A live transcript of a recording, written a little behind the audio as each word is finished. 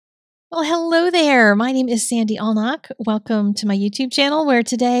Well, hello there. My name is Sandy Allnock. Welcome to my YouTube channel where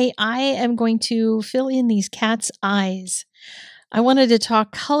today I am going to fill in these cat's eyes. I wanted to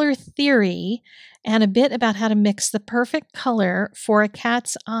talk color theory and a bit about how to mix the perfect color for a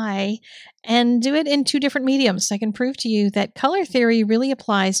cat's eye and do it in two different mediums. So I can prove to you that color theory really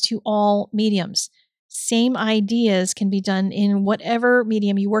applies to all mediums. Same ideas can be done in whatever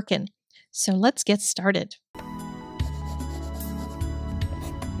medium you work in. So let's get started.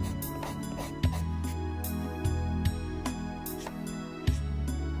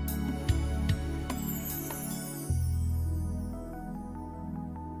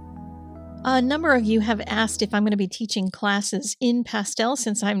 A number of you have asked if I'm going to be teaching classes in Pastel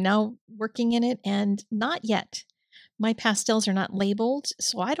since I'm now working in it, and not yet. My pastels are not labeled,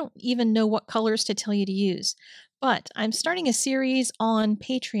 so I don't even know what colors to tell you to use. But I'm starting a series on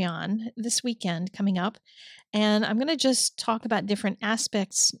Patreon this weekend coming up, and I'm going to just talk about different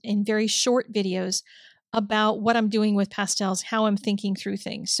aspects in very short videos about what I'm doing with pastels, how I'm thinking through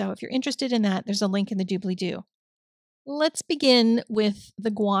things. So if you're interested in that, there's a link in the doobly-doo. Let's begin with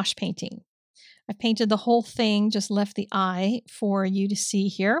the gouache painting. I've painted the whole thing, just left the eye for you to see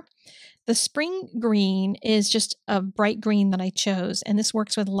here. The spring green is just a bright green that I chose, and this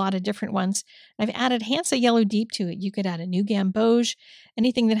works with a lot of different ones. I've added Hansa Yellow Deep to it. You could add a new gamboge,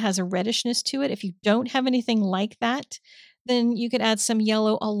 anything that has a reddishness to it. If you don't have anything like that, then you could add some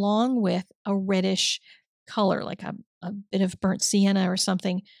yellow along with a reddish color, like a bit of burnt sienna or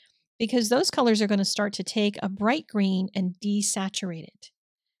something, because those colors are going to start to take a bright green and desaturate it.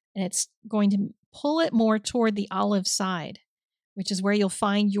 And it's going to pull it more toward the olive side, which is where you'll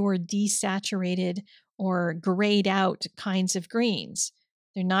find your desaturated or grayed out kinds of greens.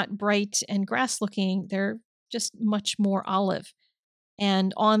 They're not bright and grass looking, they're just much more olive.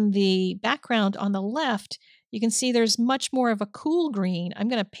 And on the background on the left, you can see there's much more of a cool green. I'm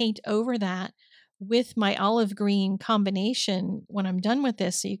going to paint over that with my olive green combination when I'm done with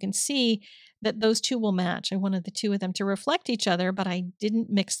this, so you can see that those two will match. I wanted the two of them to reflect each other, but I didn't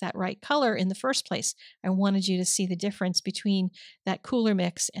mix that right color in the first place. I wanted you to see the difference between that cooler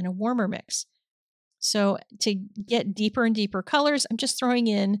mix and a warmer mix. So to get deeper and deeper colors, I'm just throwing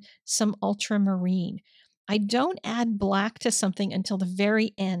in some ultramarine. I don't add black to something until the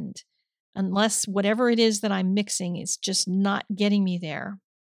very end, unless whatever it is that I'm mixing is just not getting me there.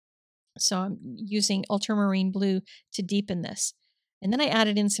 So I'm using ultramarine blue to deepen this. And then I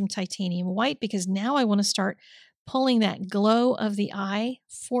added in some titanium white because now I want to start pulling that glow of the eye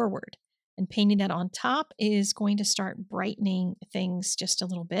forward. And painting that on top is going to start brightening things just a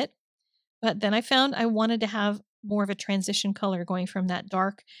little bit. But then I found I wanted to have more of a transition color going from that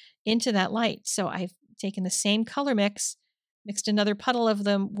dark into that light. So I've taken the same color mix, mixed another puddle of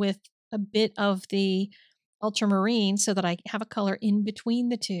them with a bit of the ultramarine so that I have a color in between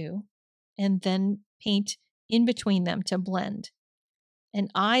the two, and then paint in between them to blend. And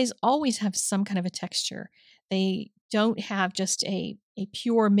eyes always have some kind of a texture. They don't have just a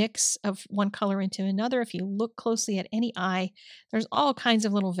pure mix of one color into another. If you look closely at any eye, there's all kinds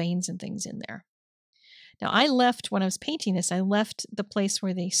of little veins and things in there. Now, I left, when I was painting this, I left the place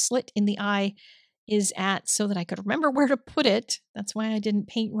where the slit in the eye is at so that I could remember where to put it. That's why I didn't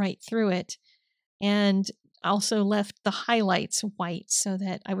paint right through it. And also left the highlights white so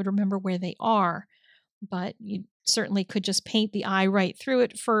that I would remember where they are. But you certainly could just paint the eye right through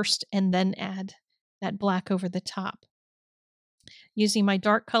it first and then add that black over the top. Using my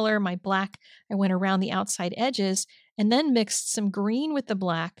dark color, my black, I went around the outside edges and then mixed some green with the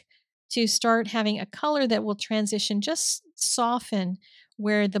black to start having a color that will transition, just soften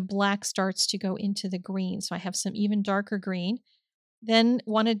where the black starts to go into the green. So I have some even darker green. Then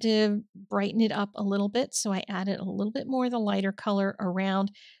wanted to brighten it up a little bit, so I added a little bit more of the lighter color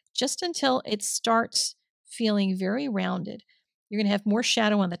around just until it starts feeling very rounded. You're going to have more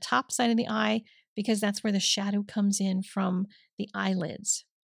shadow on the top side of the eye because that's where the shadow comes in from the eyelids.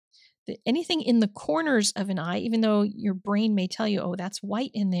 Anything in the corners of an eye, even though your brain may tell you, oh, that's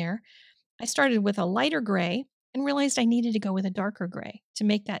white in there, I started with a lighter gray and realized I needed to go with a darker gray to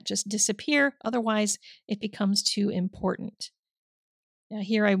make that just disappear. Otherwise, it becomes too important. Now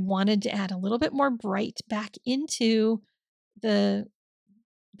here I wanted to add a little bit more bright back into the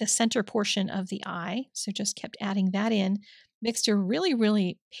center portion of the eye. So just kept adding that in, mixed a really,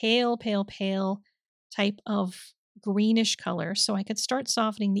 really pale type of greenish color so I could start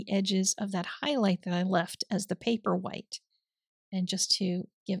softening the edges of that highlight that I left as the paper white. And just to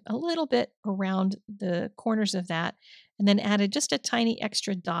give a little bit around the corners of that, and then added just a tiny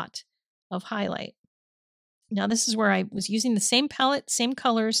extra dot of highlight. Now this is where I was using the same palette, same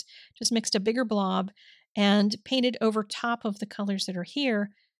colors, just mixed a bigger blob and painted over top of the colors that are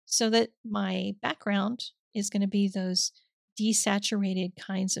here so that my background is going to be those desaturated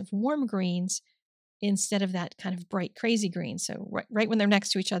kinds of warm greens instead of that kind of bright, crazy green. So right when they're next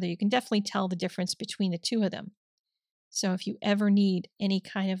to each other, you can definitely tell the difference between the two of them. So if you ever need any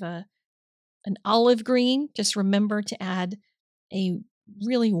kind of an olive green, just remember to add a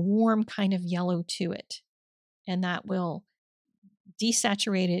really warm kind of yellow to it. And that will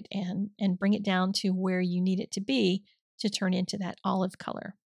desaturate it and bring it down to where you need it to be to turn into that olive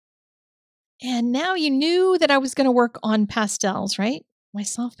color. And now you knew that I was going to work on pastels, right? My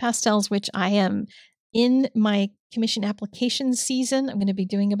soft pastels, which I am in my commission application season. I'm going to be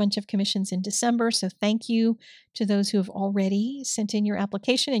doing a bunch of commissions in December. So thank you to those who have already sent in your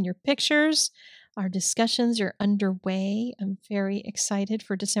application and your pictures. Our discussions are underway. I'm very excited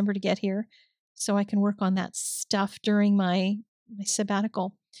for December to get here so I can work on that stuff during my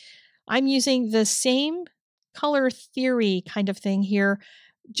sabbatical. I'm using the same color theory kind of thing here,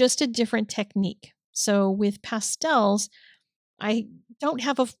 just a different technique. So with pastels, I don't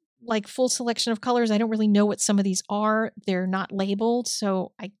have a full selection of colors. I don't really know what some of these are. They're not labeled,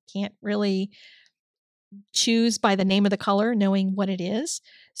 so I can't really choose by the name of the color, knowing what it is.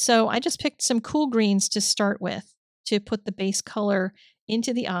 So I just picked some cool greens to start with to put the base color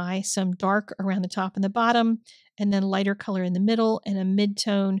into the eye, some dark around the top and the bottom, and then lighter color in the middle and a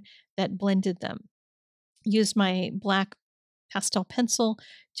mid-tone that blended them. Used my black pastel pencil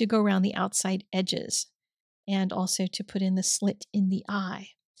to go around the outside edges and also to put in the slit in the eye.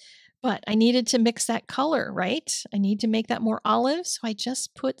 But I needed to mix that color, right? I need to make that more olive, so I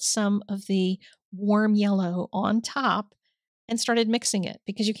just put some of the warm yellow on top and started mixing it,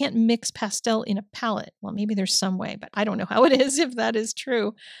 because you can't mix pastel in a palette. Well, maybe there's some way, but I don't know how it is, if that is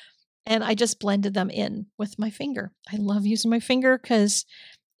true. And I just blended them in with my finger. I love using my finger because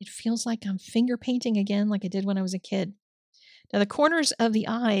it feels like I'm finger painting again, like I did when I was a kid. Now, the corners of the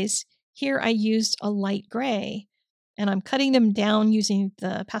eyes, here I used a light gray, and I'm cutting them down using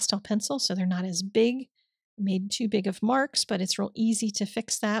the pastel pencil so they're not as big. I made too big of marks, but it's real easy to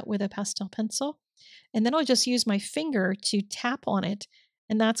fix that with a pastel pencil. And then I'll just use my finger to tap on it,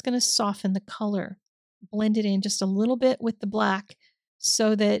 and that's going to soften the color. Blend it in just a little bit with the black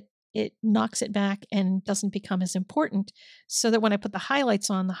so that it knocks it back and doesn't become as important, so that when I put the highlights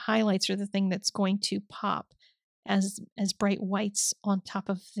on, the highlights are the thing that's going to pop as bright whites on top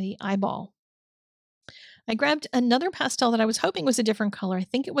of the eyeball. I grabbed another pastel that I was hoping was a different color. I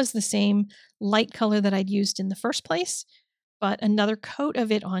think it was the same light color that I'd used in the first place, but another coat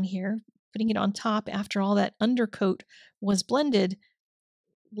of it on here, putting it on top after all that undercoat was blended,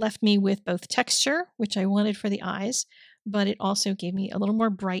 left me with both texture, which I wanted for the eyes, but it also gave me a little more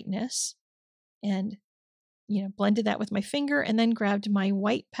brightness. And, blended that with my finger, and then grabbed my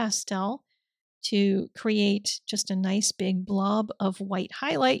white pastel to create just a nice big blob of white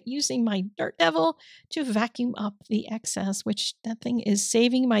highlight using my Dirt Devil to vacuum up the excess, which that thing is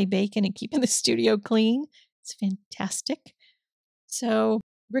saving my bacon and keeping the studio clean. It's fantastic. So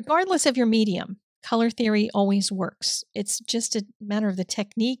regardless of your medium, color theory always works. It's just a matter of the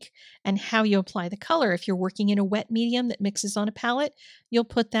technique and how you apply the color. If you're working in a wet medium that mixes on a palette, you'll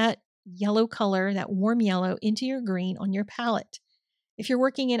put that yellow color, that warm yellow, into your green on your palette. If you're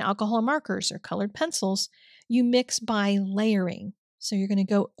working in alcohol markers or colored pencils, you mix by layering. So you're going to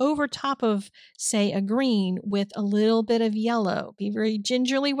go over top of, say, a green with a little bit of yellow. Be very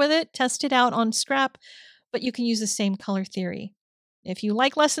gingerly with it. Test it out on scrap, but you can use the same color theory. If you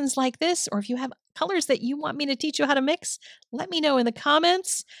like lessons like this, or if you have colors that you want me to teach you how to mix, let me know in the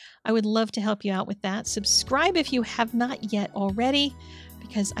comments. I would love to help you out with that. Subscribe if you have not yet already,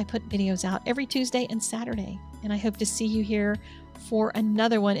 because I put videos out every Tuesday and Saturday. And I hope to see you here for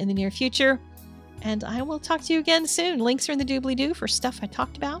another one in the near future. And I will talk to you again soon. Links are in the doobly-doo for stuff I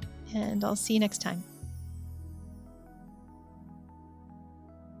talked about, and I'll see you next time.